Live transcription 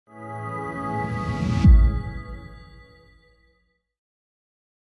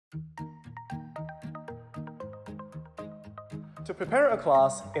To prepare a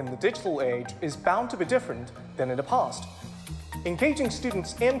class in the digital age is bound to be different than in the past. Engaging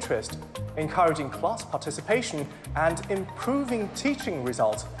students' interest, encouraging class participation, and improving teaching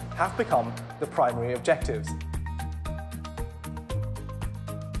results have become the primary objectives.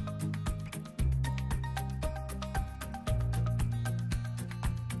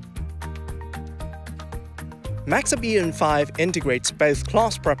 MAXHUB EN5 integrates both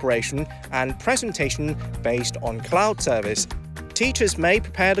class preparation and presentation based on cloud service. Teachers may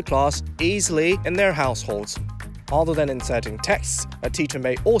prepare the class easily in their households. Other than inserting texts, a teacher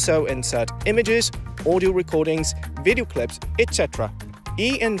may also insert images, audio recordings, video clips, etc.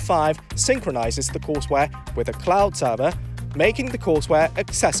 EN5 synchronizes the courseware with a cloud server, making the courseware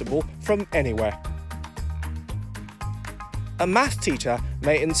accessible from anywhere. A math teacher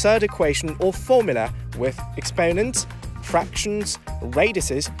may insert equation or formula with exponents, fractions,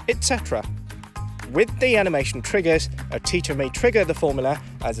 radiuses, etc. With the animation triggers, a teacher may trigger the formula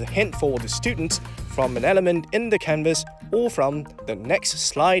as a hint for the students from an element in the canvas or from the next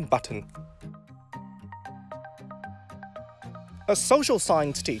slide button. A social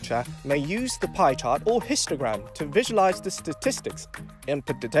science teacher may use the pie chart or histogram to visualize the statistics.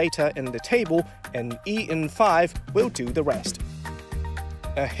 Input the data in the table and EN5 will do the rest.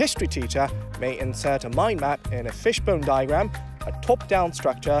 A history teacher may insert a mind map in a fishbone diagram, a top-down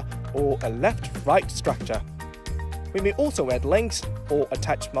structure, or a left-right structure. We may also add links or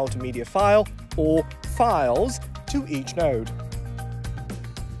attach multimedia file or files to each node.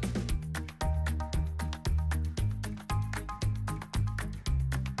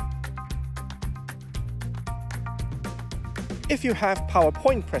 If you have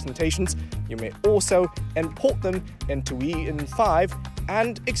PowerPoint presentations, you may also import them into EN5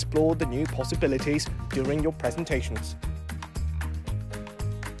 and explore the new possibilities during your presentations.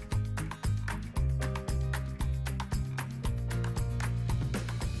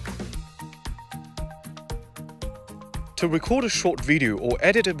 To record a short video or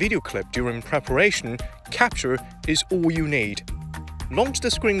edit a video clip during preparation, Capture is all you need. Launch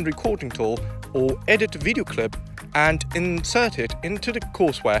the screen recording tool or edit a video clip and insert it into the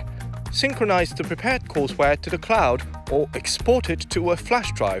courseware. Synchronize the prepared courseware to the cloud or export it to a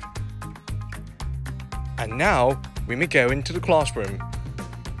flash drive. And now we may go into the classroom.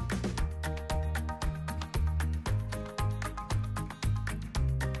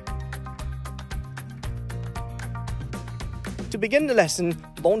 To begin the lesson,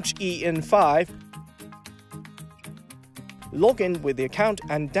 launch EN5, log in with the account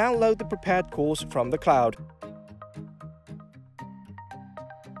and download the prepared course from the cloud.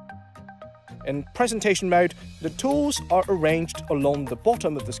 In presentation mode, the tools are arranged along the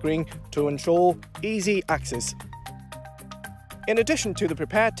bottom of the screen to ensure easy access. In addition to the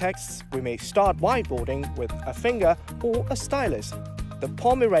prepared texts, we may start whiteboarding with a finger or a stylus. The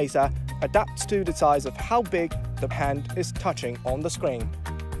palm eraser adapts to the size of how big the hand is touching on the screen.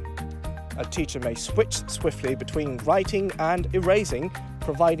 A teacher may switch swiftly between writing and erasing,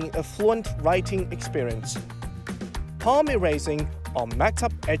 providing a fluent writing experience. Palm erasing on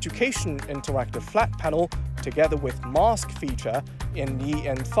MAXHUB Education Interactive Flat Panel together with Mask feature in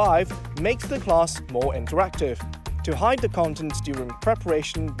EN5 makes the class more interactive. To hide the contents during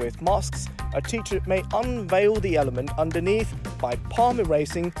preparation with masks, a teacher may unveil the element underneath by palm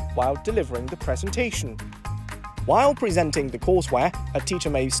erasing while delivering the presentation. While presenting the courseware, a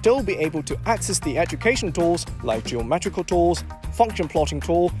teacher may still be able to access the education tools like geometrical tools, function plotting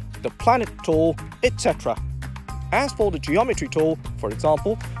tool, the planet tool, etc. As for the geometry tool, for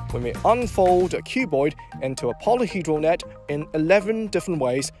example, we may unfold a cuboid into a polyhedral net in 11 different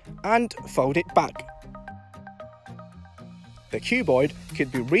ways and fold it back. The cuboid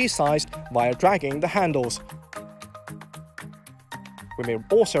could be resized via dragging the handles. We may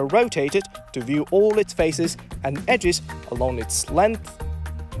also rotate it to view all its faces and edges along its length,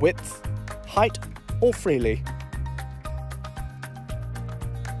 width, height, or freely.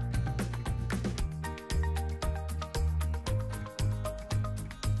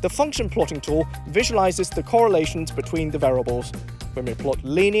 The function plotting tool visualizes the correlations between the variables. We may plot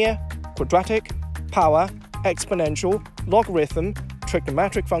linear, quadratic, power, exponential, logarithm,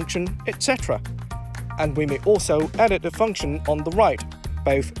 trigonometric function, etc. And we may also edit the function on the right,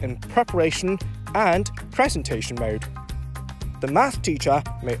 both in preparation and presentation mode. The math teacher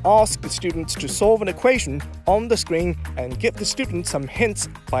may ask the students to solve an equation on the screen and give the students some hints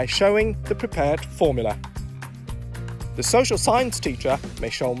by showing the prepared formula. The social science teacher may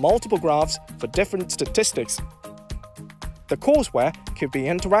show multiple graphs for different statistics. The courseware could be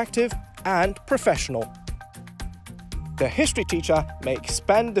interactive and professional. The history teacher may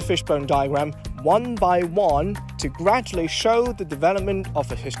expand the fishbone diagram one by one to gradually show the development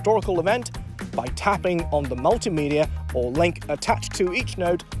of a historical event. By tapping on the multimedia or link attached to each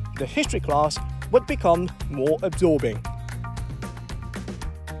note, the history class would become more absorbing.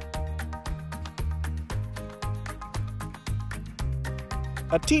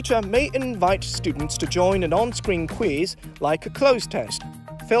 A teacher may invite students to join an on-screen quiz like a closed test.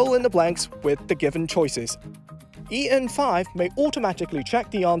 Fill in the blanks with the given choices. EN5 may automatically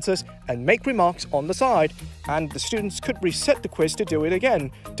check the answers and make remarks on the side, and the students could reset the quiz to do it again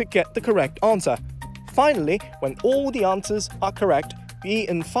to get the correct answer. Finally, when all the answers are correct,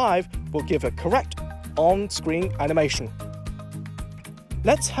 EN5 will give a correct on-screen animation.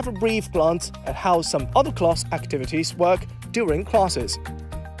 Let's have a brief glance at how some other class activities work during classes.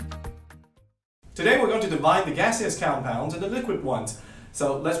 Today we're going to divide the gaseous compounds and the liquid ones.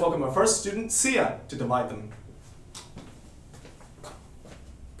 So let's welcome our first student, Sia, to divide them.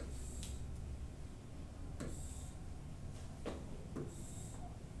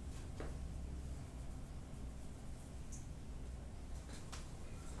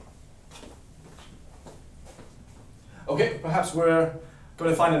 Okay, perhaps we're going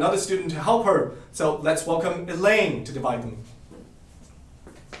to find another student to help her. So let's welcome Elaine to divide them.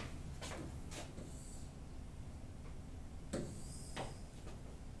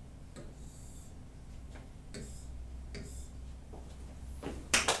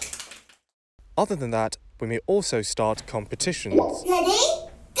 Other than that, we may also start competitions. Ready?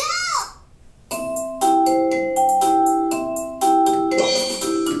 Go!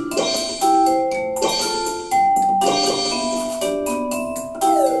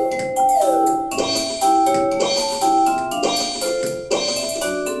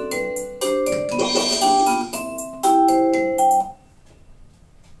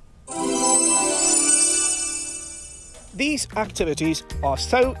 These activities are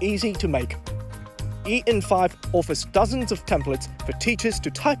so easy to make. EN5 offers dozens of templates for teachers to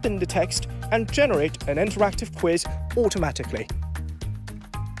type in the text and generate an interactive quiz automatically.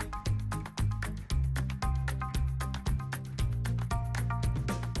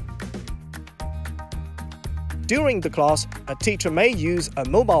 During the class, a teacher may use a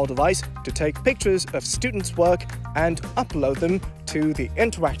mobile device to take pictures of students' work and upload them to the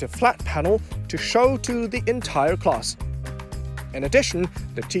interactive flat panel to show to the entire class. In addition,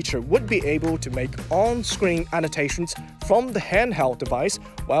 the teacher would be able to make on-screen annotations from the handheld device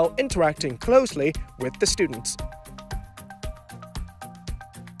while interacting closely with the students.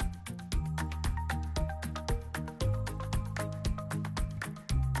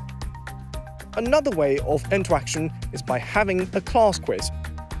 Another way of interaction is by having a class quiz.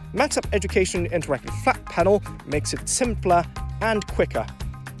 MAXHUB Education Interactive Flat Panel makes it simpler and quicker.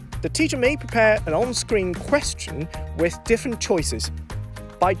 The teacher may prepare an on-screen question with different choices.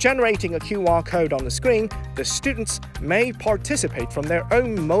 By generating a QR code on the screen, the students may participate from their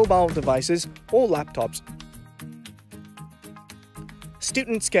own mobile devices or laptops.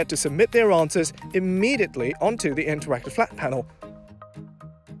 Students get to submit their answers immediately onto the interactive flat panel.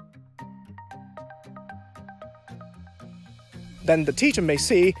 Then the teacher may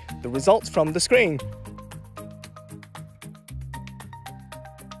see the results from the screen.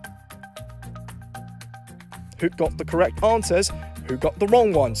 Who got the correct answers, who got the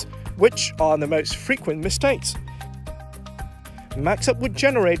wrong ones, which are the most frequent mistakes. MAXHUB would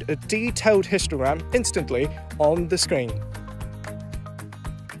generate a detailed histogram instantly on the screen.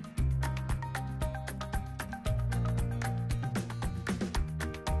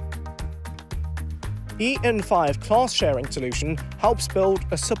 EN5 class sharing solution helps build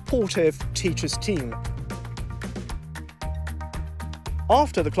a supportive teachers team.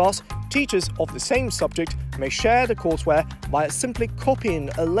 After the class, teachers of the same subject may share the courseware by simply copying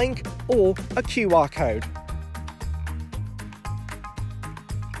a link or a QR code.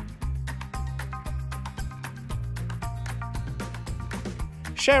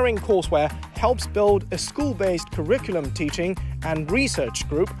 Sharing courseware helps build a school-based curriculum teaching and research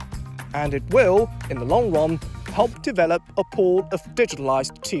group, and it will, in the long run, help develop a pool of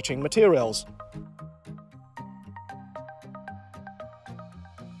digitalized teaching materials.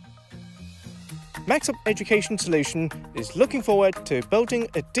 MAXHUB Education Solution is looking forward to building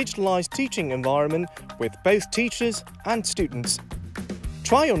a digitalized teaching environment with both teachers and students.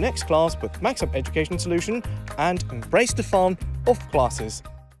 Try your next class with MAXHUB Education Solution and embrace the fun of classes.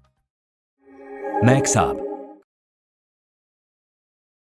 MAXHUB.